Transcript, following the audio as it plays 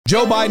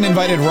Joe Biden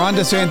invited Ron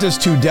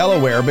DeSantis to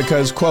Delaware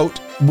because,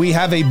 quote, we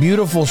have a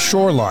beautiful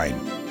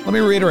shoreline. Let me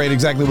reiterate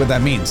exactly what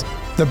that means.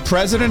 The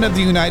president of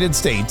the United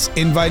States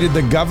invited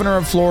the governor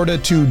of Florida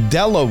to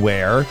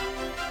Delaware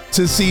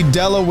to see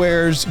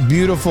Delaware's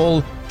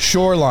beautiful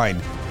shoreline.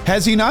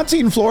 Has he not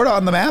seen Florida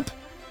on the map?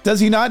 Does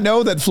he not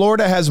know that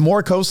Florida has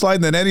more coastline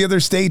than any other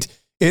state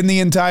in the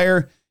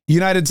entire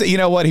United States? You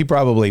know what? He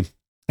probably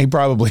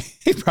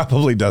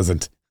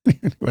doesn't.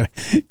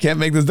 Can't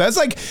make this.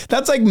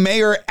 That's like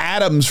Mayor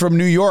Adams from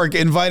New York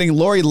inviting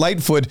Lori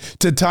Lightfoot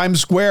to Times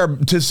Square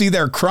to see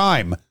their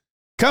crime.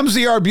 Come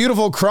see our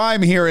beautiful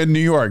crime here in New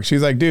York.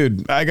 She's like,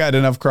 dude, I got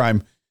enough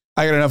crime.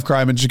 I got enough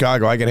crime in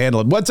Chicago. I can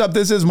handle it. What's up?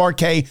 This is Mark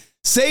K.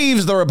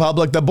 Saves the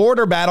Republic. The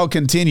border battle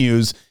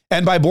continues.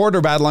 And by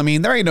border battle, I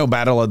mean, there ain't no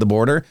battle at the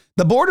border.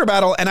 The border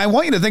battle, and I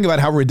want you to think about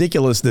how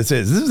ridiculous this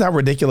is. This is how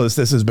ridiculous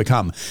this has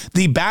become.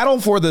 The battle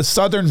for the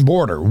southern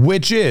border,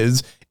 which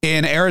is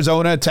in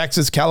Arizona,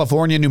 Texas,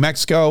 California, New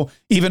Mexico,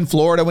 even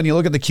Florida, when you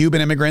look at the Cuban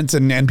immigrants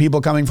and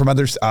people coming from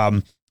other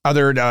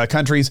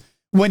countries,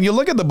 when you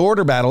look at the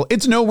border battle,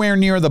 it's nowhere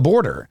near the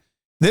border.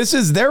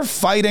 They're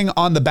fighting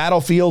on the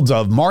battlefields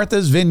of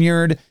Martha's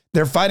Vineyard.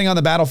 They're fighting on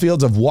the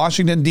battlefields of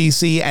Washington,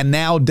 D.C. and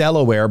now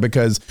Delaware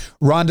because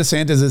Ron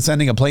DeSantis is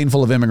sending a plane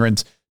full of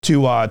immigrants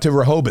to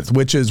Rehoboth,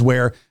 which is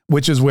where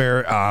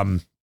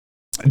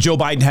Joe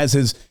Biden has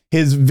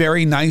his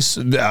very nice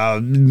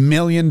 $1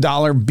 million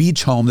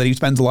beach home that he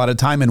spends a lot of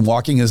time in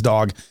walking his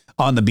dog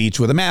on the beach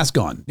with a mask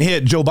on.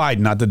 Joe Biden,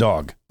 not the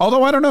dog.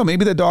 Although I don't know,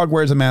 maybe the dog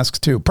wears a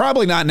mask too.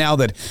 Probably not now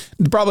that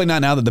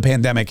the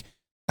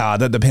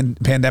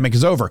pandemic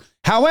is over.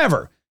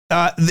 However,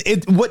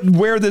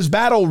 where this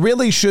battle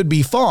really should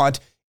be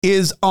fought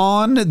is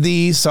on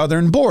the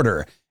southern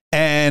border.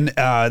 And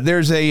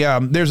there's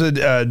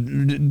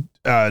an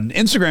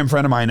Instagram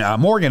friend of mine,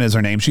 Morgan is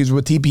her name. She's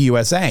with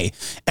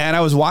TPUSA. And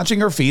I was watching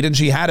her feed and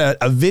she had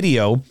a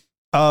video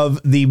of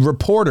the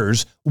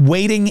reporters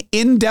waiting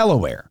in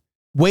Delaware,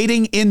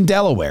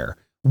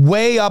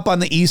 way up on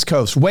the East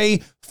Coast,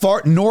 way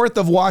far north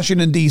of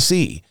Washington,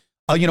 D.C.,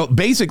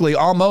 basically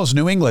almost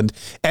New England.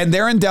 And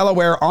they're in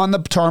Delaware on the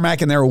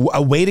tarmac and they're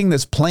awaiting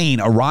this plane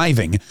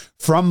arriving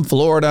from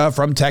Florida,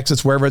 from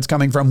Texas, wherever it's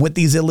coming from, with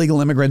these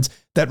illegal immigrants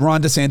that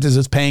Ron DeSantis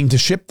is paying to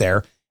ship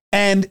there.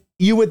 And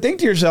you would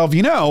think to yourself,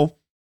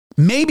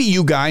 maybe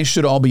you guys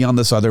should all be on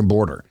the southern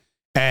border.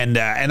 And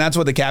that's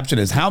what the caption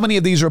is. How many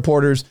of these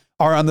reporters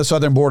are on the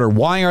southern border?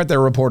 Why aren't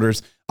there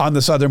reporters on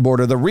the southern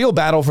border? The real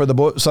battle for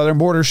the southern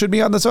border should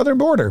be on the southern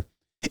border.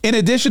 In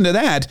addition to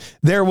that,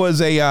 there was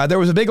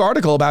a big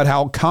article about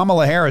how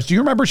Kamala Harris, do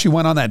you remember she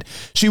went on that?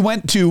 She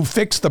went to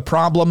fix the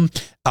problem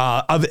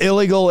of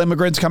illegal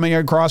immigrants coming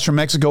across from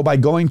Mexico by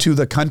going to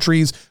the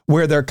countries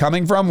where they're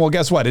coming from. Well,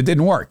 guess what? It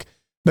didn't work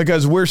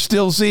because we're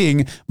still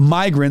seeing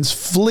migrants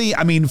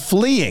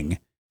fleeing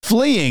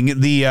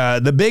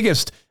the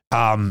biggest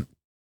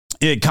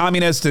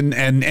communist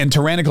and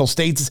tyrannical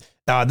states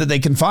that they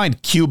can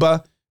find.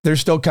 Cuba, they're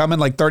still coming,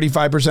 like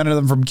 35% of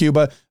them from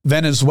Cuba,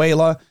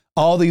 Venezuela.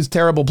 All these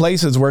terrible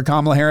places where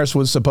Kamala Harris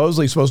was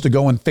supposedly supposed to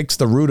go and fix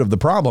the root of the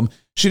problem.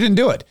 She didn't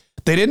do it.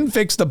 They didn't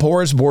fix the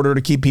porous border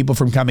to keep people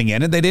from coming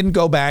in. And they didn't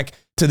go back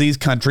to these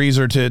countries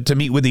or to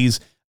meet with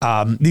these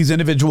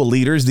individual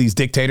leaders, these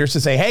dictators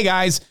to say, hey,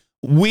 guys,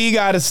 we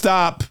got to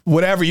stop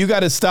whatever. You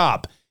got to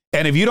stop.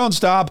 And if you don't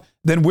stop,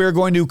 then we're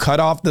going to cut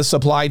off the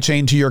supply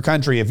chain to your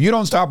country. If you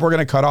don't stop, we're going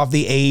to cut off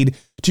the aid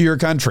to your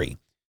country.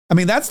 I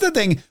mean, that's the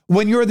thing.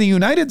 When you're the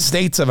United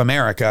States of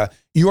America,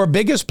 your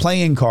biggest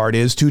playing card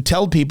is to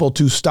tell people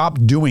to stop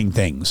doing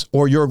things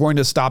or you're going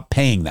to stop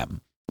paying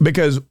them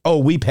because,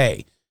 we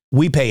pay.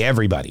 We pay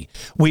everybody.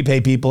 We pay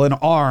people in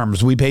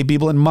arms. We pay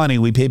people in money.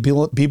 We pay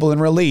people in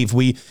relief.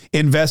 We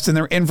invest in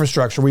their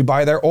infrastructure. We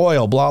buy their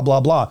oil, blah, blah,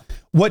 blah.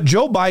 What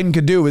Joe Biden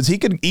could do is he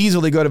could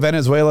easily go to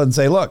Venezuela and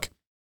say, look,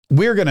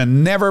 we're going to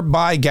never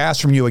buy gas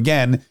from you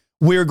again.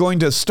 We're going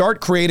to start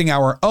creating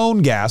our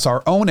own gas,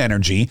 our own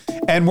energy,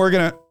 and we're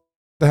going to...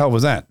 The hell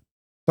was that?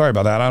 Sorry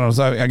about that. I don't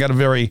know.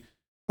 That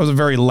was a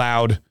very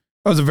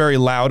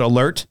loud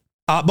alert.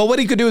 But what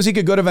he could do is he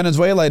could go to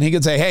Venezuela and he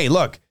could say, hey,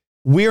 look,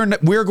 we're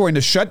going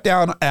to shut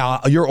down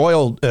your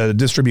oil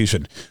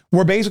distribution.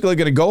 We're basically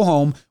going to go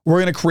home.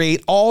 We're going to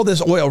create all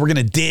this oil. We're going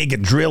to dig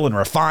and drill and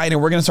refine,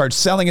 and we're going to start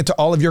selling it to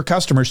all of your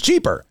customers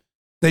cheaper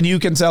than you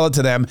can sell it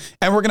to them.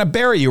 And we're going to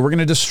bury you. We're going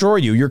to destroy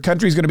you. Your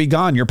country's going to be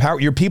gone.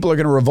 Your people are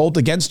going to revolt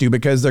against you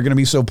because they're going to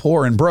be so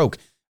poor and broke.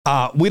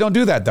 We don't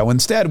do that, though.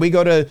 Instead,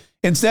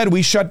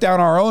 we shut down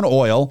our own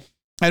oil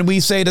and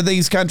we say to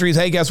these countries,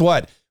 hey, guess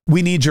what?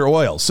 We need your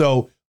oil.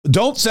 So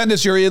don't send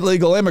us your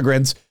illegal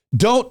immigrants.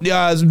 Don't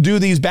do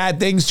these bad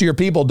things to your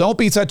people. Don't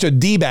be such a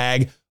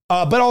D-bag.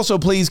 But also,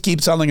 please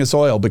keep selling us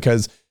oil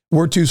because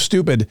we're too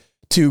stupid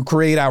to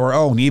create our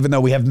own, even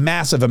though we have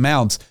massive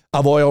amounts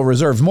of oil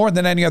reserves, more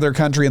than any other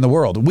country in the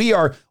world. We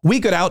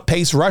could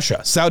outpace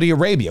Russia, Saudi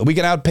Arabia. We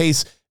could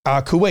outpace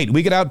Kuwait.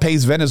 We could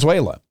outpace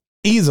Venezuela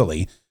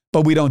easily.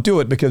 But we don't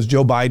do it because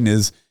Joe Biden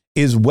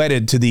is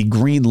wedded to the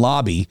green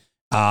lobby.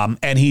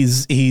 And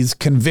he's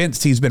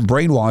convinced, he's been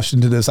brainwashed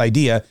into this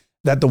idea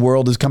that the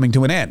world is coming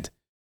to an end.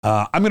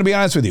 I'm going to be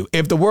honest with you.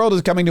 If the world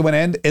is coming to an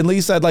end, at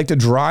least I'd like to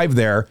drive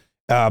there,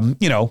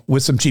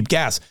 with some cheap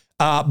gas.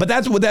 But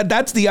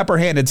that's the upper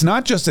hand. It's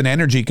not just an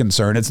energy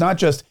concern. It's not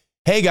just,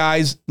 hey,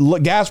 guys,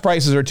 look, gas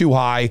prices are too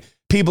high.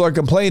 People are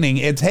complaining.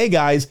 It's, hey,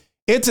 guys,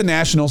 it's a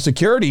national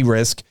security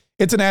risk.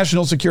 It's a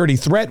national security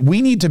threat.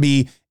 We need to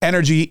be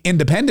energy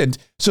independent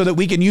so that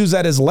we can use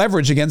that as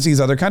leverage against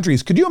these other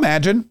countries. Could you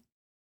imagine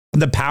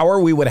the power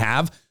we would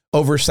have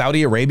over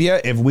Saudi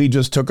Arabia if we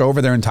just took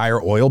over their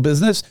entire oil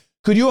business?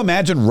 Could you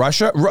imagine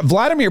Russia?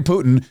 Vladimir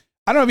Putin,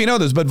 I don't know if you know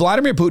this, but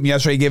Vladimir Putin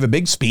yesterday gave a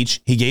big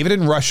speech. He gave it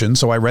in Russian,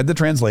 so I read the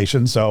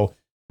translation. So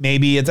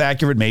maybe it's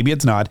accurate, maybe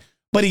it's not.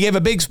 But he gave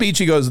a big speech.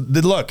 He goes,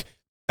 look,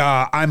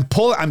 I'm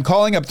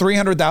calling up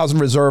 300,000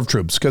 reserve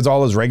troops because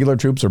all his regular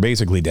troops are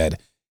basically dead.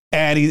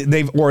 And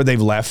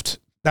they've left.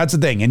 That's the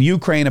thing. In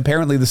Ukraine,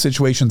 apparently the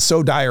situation's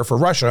so dire for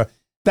Russia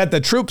that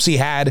the troops he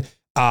had,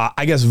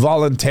 I guess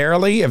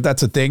voluntarily, if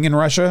that's a thing in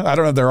Russia, I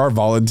don't know if there are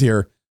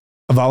volunteer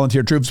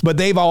troops, but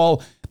they've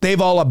all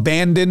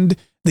abandoned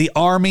the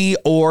army,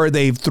 or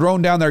they've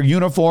thrown down their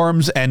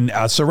uniforms and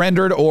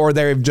surrendered, or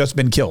they've just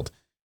been killed.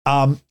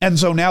 And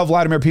so now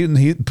Vladimir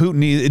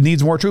Putin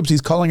needs more troops.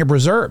 He's calling up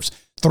reserves,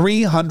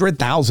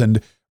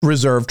 300,000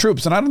 reserve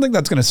troops. And I don't think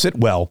that's going to sit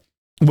well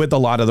with a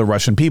lot of the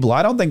Russian people.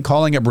 I don't think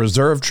calling up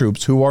reserve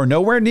troops who are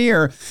nowhere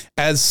near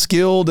as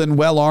skilled and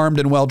well-armed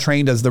and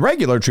well-trained as the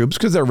regular troops,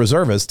 because they're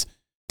reservists,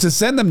 to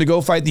send them to go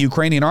fight the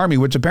Ukrainian army,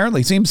 which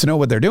apparently seems to know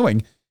what they're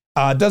doing,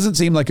 doesn't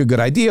seem like a good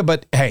idea.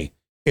 But hey,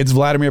 it's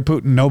Vladimir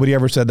Putin. Nobody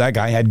ever said that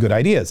guy had good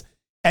ideas.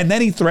 And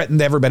then he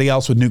threatened everybody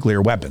else with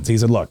nuclear weapons. He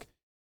said, look,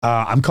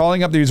 I'm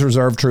calling up these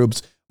reserve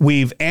troops.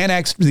 We've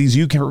annexed these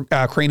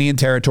Ukrainian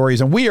territories,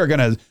 and we're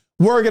going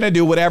to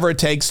do whatever it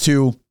takes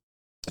to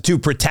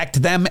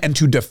protect them and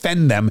to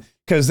defend them,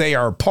 because they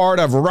are part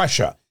of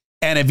Russia.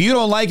 And if you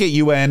don't like it,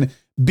 UN,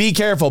 be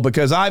careful,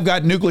 because I've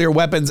got nuclear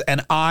weapons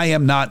and I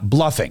am not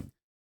bluffing.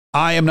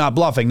 I am not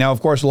bluffing. Now,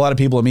 of course, a lot of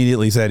people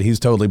immediately said he's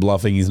totally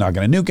bluffing. He's not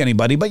going to nuke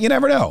anybody, but you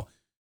never know.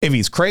 If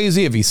he's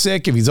crazy, if he's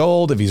sick, if he's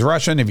old, if he's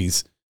Russian, if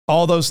he's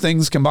all those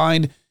things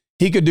combined,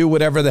 he could do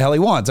whatever the hell he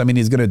wants. I mean,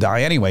 he's going to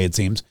die anyway, it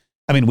seems.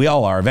 I mean, we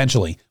all are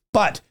eventually.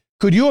 But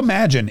could you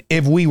imagine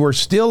if we were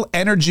still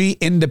energy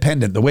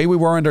independent, the way we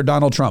were under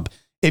Donald Trump?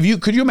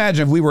 Could you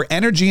imagine if we were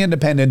energy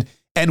independent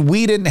and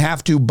we didn't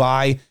have to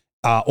buy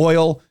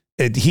oil,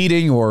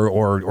 heating,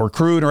 or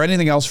crude or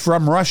anything else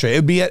from Russia?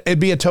 It'd be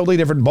a totally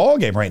different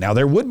ballgame right now.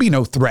 There would be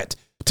no threat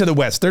to the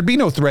West. There'd be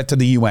no threat to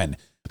the UN,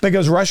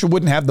 because Russia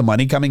wouldn't have the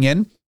money coming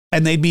in,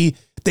 and they'd be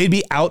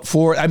out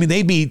for. I mean,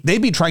 they'd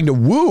be trying to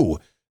woo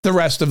the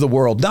rest of the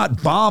world,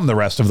 not bomb the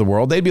rest of the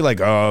world. They'd be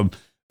like,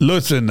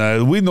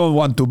 listen, we don't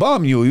want to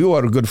bomb you. You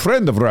are a good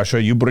friend of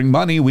Russia. You bring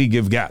money, we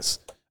give gas.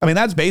 I mean,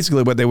 that's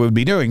basically what they would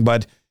be doing.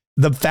 But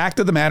the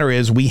fact of the matter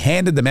is, we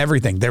handed them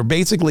everything. They're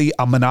basically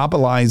a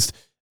monopolized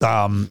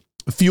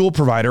fuel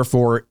provider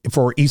for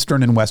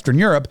Eastern and Western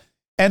Europe.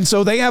 And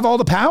so they have all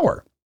the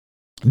power.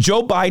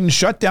 Joe Biden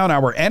shut down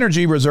our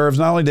energy reserves.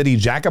 Not only did he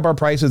jack up our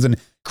prices and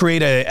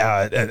create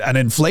an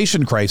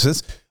inflation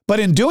crisis, but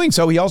in doing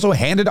so, he also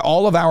handed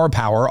all of our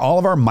power, all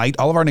of our might,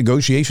 all of our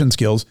negotiation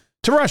skills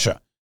to Russia.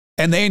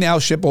 And they now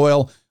ship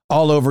oil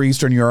all over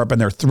Eastern Europe,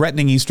 and they're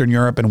threatening Eastern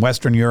Europe and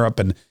Western Europe,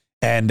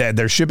 and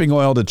they're shipping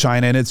oil to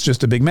China, and it's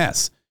just a big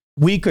mess.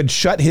 We could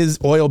shut his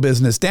oil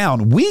business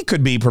down. We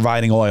could be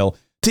providing oil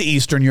to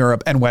Eastern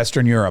Europe and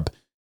Western Europe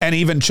and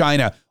even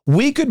China.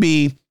 We could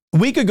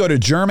go to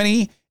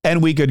Germany,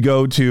 and we could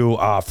go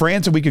to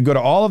France, and we could go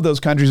to all of those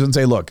countries and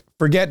say, look,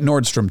 forget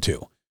Nord Stream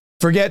 2,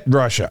 forget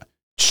Russia,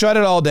 shut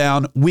it all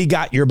down. We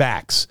got your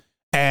backs.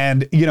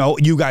 And,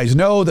 you guys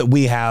know that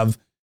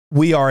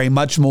we are a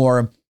much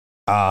more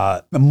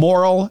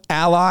moral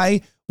ally.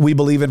 We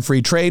believe in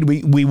free trade.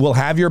 We will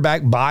have your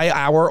back. Buy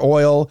our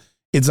oil.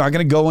 It's not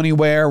going to go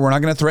anywhere. We're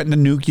not going to threaten to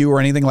nuke you or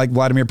anything like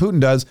Vladimir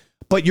Putin does.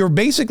 But you're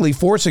basically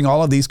forcing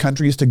all of these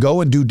countries to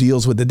go and do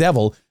deals with the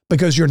devil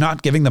because you're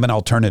not giving them an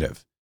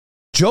alternative.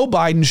 Joe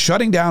Biden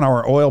shutting down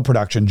our oil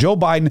production. Joe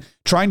Biden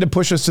trying to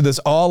push us to this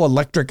all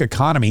electric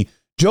economy.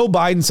 Joe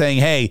Biden saying,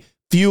 hey,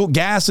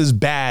 gas is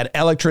bad,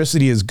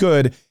 electricity is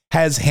good,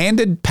 has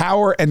handed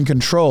power and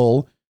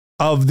control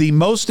of the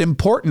most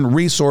important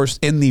resource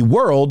in the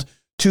world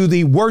to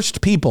the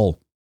worst people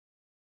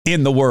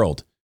in the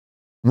world.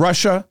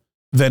 Russia,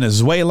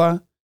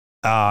 Venezuela,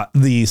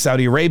 the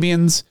Saudi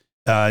Arabians.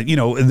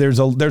 There's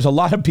a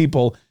lot of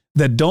people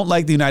that don't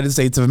like the United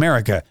States of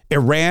America.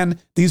 Iran,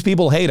 these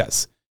people hate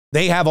us.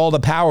 They have all the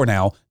power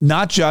now,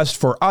 not just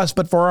for us,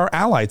 but for our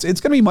allies.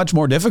 It's going to be much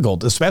more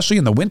difficult, especially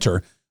in the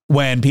winter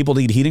when people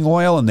need heating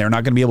oil and they're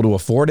not going to be able to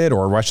afford it,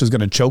 or Russia's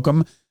going to choke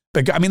them.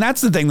 I mean,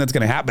 that's the thing that's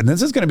going to happen.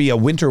 This is going to be a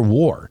winter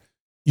war.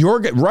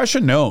 Russia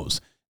knows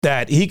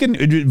that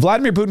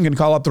Vladimir Putin can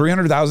call up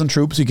 300,000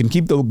 troops. He can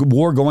keep the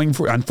war going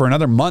for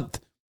another month.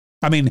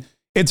 I mean,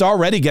 it's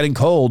already getting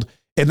cold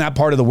in that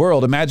part of the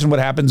world. Imagine what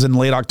happens in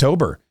late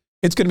October.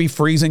 It's going to be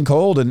freezing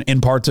cold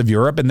in parts of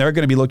Europe, and they're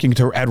going to be looking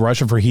at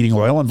Russia for heating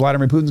oil. And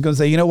Vladimir Putin's going to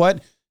say, you know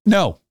what?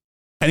 No.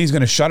 And he's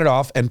going to shut it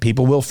off, and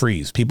people will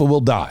freeze. People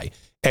will die.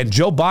 And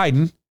Joe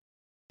Biden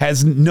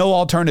has no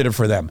alternative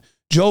for them.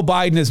 Joe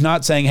Biden is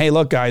not saying, hey,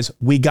 look, guys,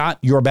 we got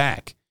your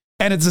back.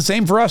 And it's the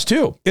same for us,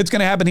 too. It's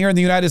going to happen here in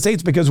the United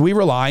States because we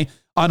rely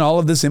on all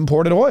of this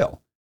imported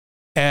oil.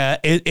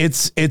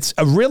 It's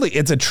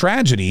a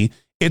tragedy.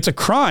 It's a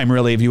crime,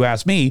 really, if you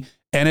ask me.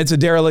 And it's a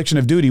dereliction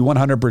of duty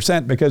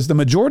 100% because the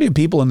majority of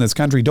people in this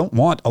country don't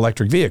want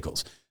electric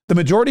vehicles. The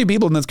majority of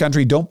people in this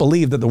country don't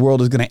believe that the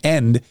world is going to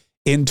end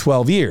in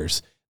 12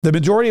 years. The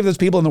majority of those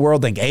people in the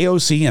world think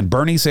AOC and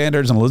Bernie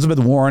Sanders and Elizabeth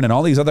Warren and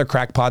all these other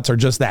crackpots are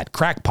just that,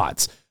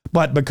 crackpots.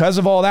 But because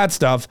of all that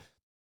stuff,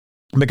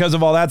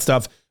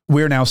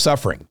 we're now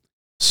suffering.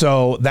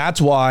 So that's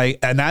why,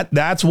 and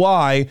that's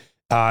why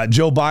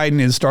Joe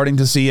Biden is starting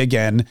to see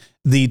again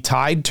the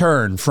tide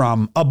turn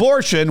from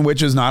abortion,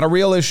 which is not a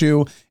real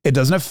issue. It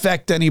doesn't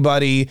affect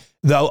anybody.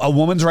 Though a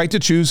woman's right to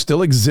choose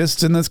still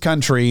exists in this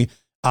country.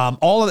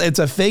 It's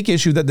a fake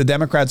issue that the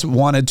Democrats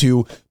wanted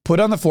to put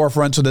on the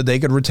forefront so that they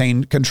could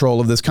retain control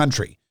of this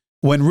country.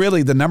 When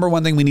really the number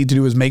one thing we need to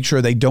do is make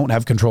sure they don't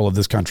have control of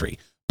this country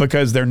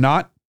because they're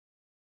not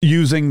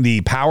using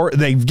the power.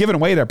 They've given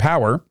away their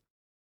power.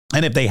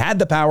 And if they had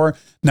the power,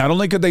 not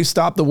only could they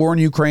stop the war in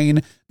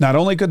Ukraine, not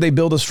only could they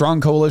build a strong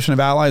coalition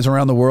of allies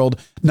around the world,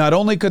 not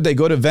only could they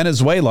go to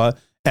Venezuela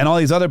and all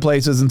these other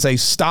places and say,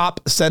 stop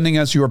sending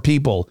us your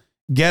people,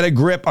 get a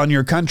grip on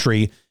your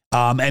country,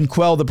 and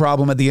quell the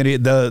problem at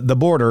the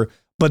border.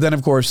 But then,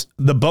 of course,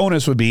 the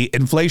bonus would be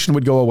inflation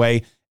would go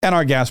away and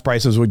our gas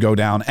prices would go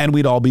down and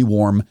we'd all be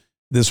warm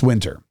this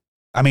winter.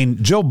 I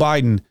mean, Joe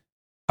Biden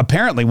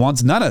apparently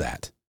wants none of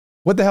that.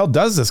 What the hell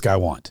does this guy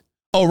want?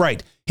 Oh,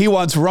 right. He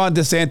wants Ron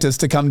DeSantis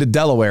to come to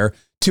Delaware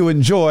to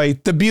enjoy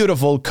the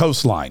beautiful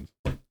coastline.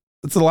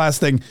 That's the last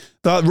thing.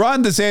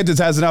 Ron DeSantis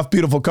has enough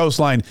beautiful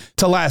coastline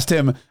to last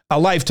him a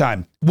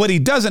lifetime. What he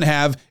doesn't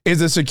have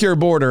is a secure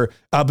border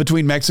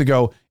between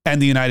Mexico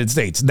and the United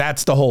States.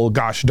 That's the whole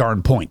gosh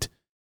darn point.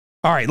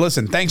 All right,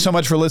 listen, thanks so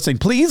much for listening.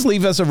 Please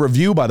leave us a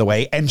review, by the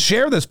way, and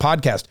share this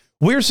podcast.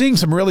 We're seeing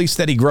some really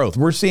steady growth.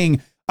 We're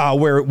seeing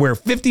where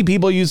 50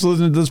 people used to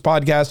listen to this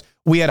podcast,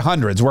 we had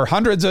hundreds. Where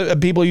hundreds of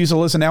people used to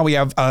listen, now we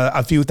have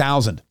a few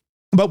thousand.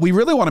 But we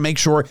really want to make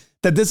sure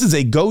that this is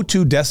a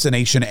go-to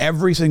destination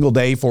every single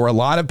day for a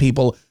lot of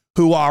people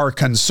who are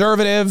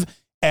conservative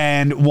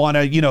and want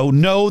to,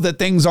 know that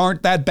things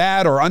aren't that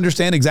bad or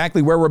understand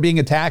exactly where we're being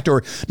attacked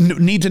or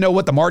need to know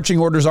what the marching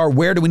orders are.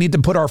 Where do we need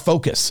to put our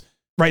focus?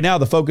 Right now,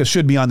 the focus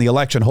should be on the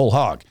election whole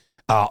hog.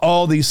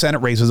 All these Senate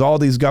races, all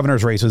these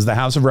governor's races, the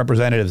House of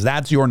Representatives,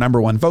 that's your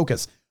number one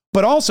focus.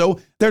 But also,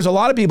 there's a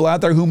lot of people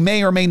out there who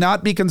may or may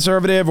not be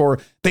conservative, or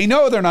they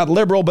know they're not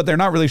liberal, but they're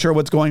not really sure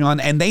what's going on,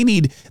 and they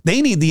need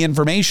the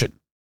information.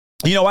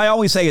 I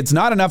always say it's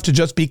not enough to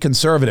just be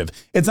conservative.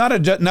 It's not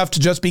enough to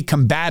just be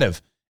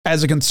combative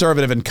as a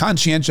conservative and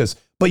conscientious,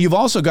 but you've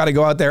also got to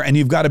go out there and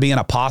you've got to be an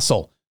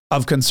apostle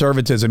of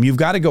conservatism. You've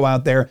got to go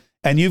out there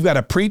and you've got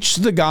to preach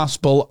the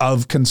gospel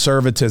of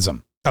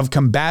conservatism, of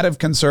combative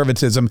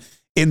conservatism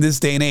in this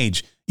day and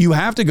age. You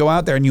have to go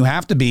out there and you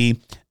have to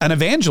be an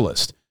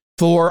evangelist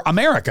for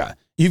America.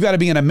 You've got to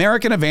be an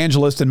American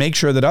evangelist and make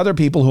sure that other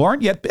people who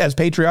aren't yet as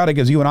patriotic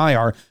as you and I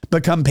are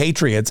become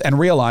patriots and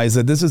realize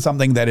that this is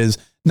something that is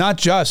not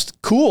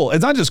just cool.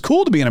 It's not just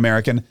cool to be an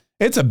American.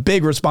 It's a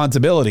big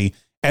responsibility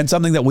and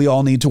something that we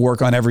all need to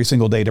work on every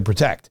single day to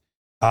protect.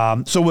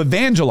 So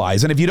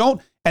evangelize. And if you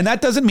don't, and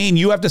that doesn't mean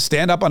you have to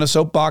stand up on a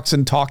soapbox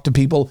and talk to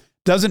people.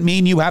 Doesn't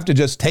mean you have to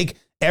just take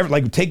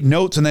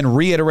notes and then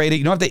reiterate it.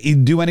 You don't have to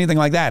do anything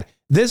like that.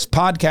 This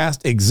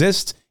podcast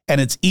exists and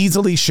it's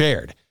easily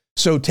shared.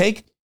 So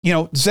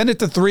send it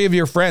to 3 of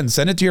your friends,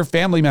 send it to your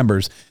family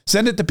members,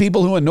 send it to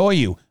people who annoy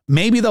you.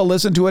 Maybe they'll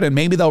listen to it and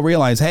maybe they'll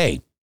realize,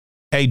 hey,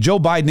 Joe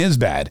Biden is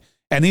bad.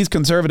 And these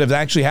conservatives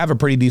actually have a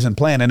pretty decent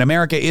plan and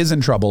America is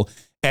in trouble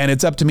and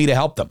it's up to me to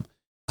help them.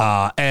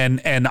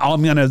 And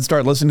I'm going to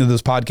start listening to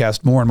this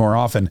podcast more and more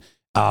often.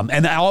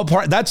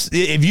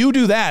 If you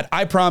do that,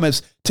 I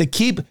promise to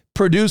keep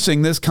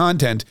producing this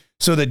content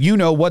so that you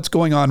know what's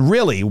going on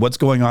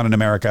in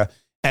America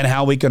and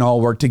how we can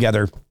all work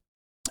together.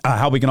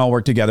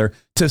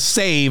 To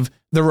save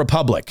the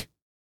Republic.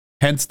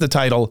 Hence the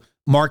title,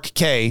 Mark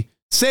K.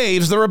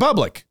 Saves the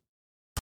Republic.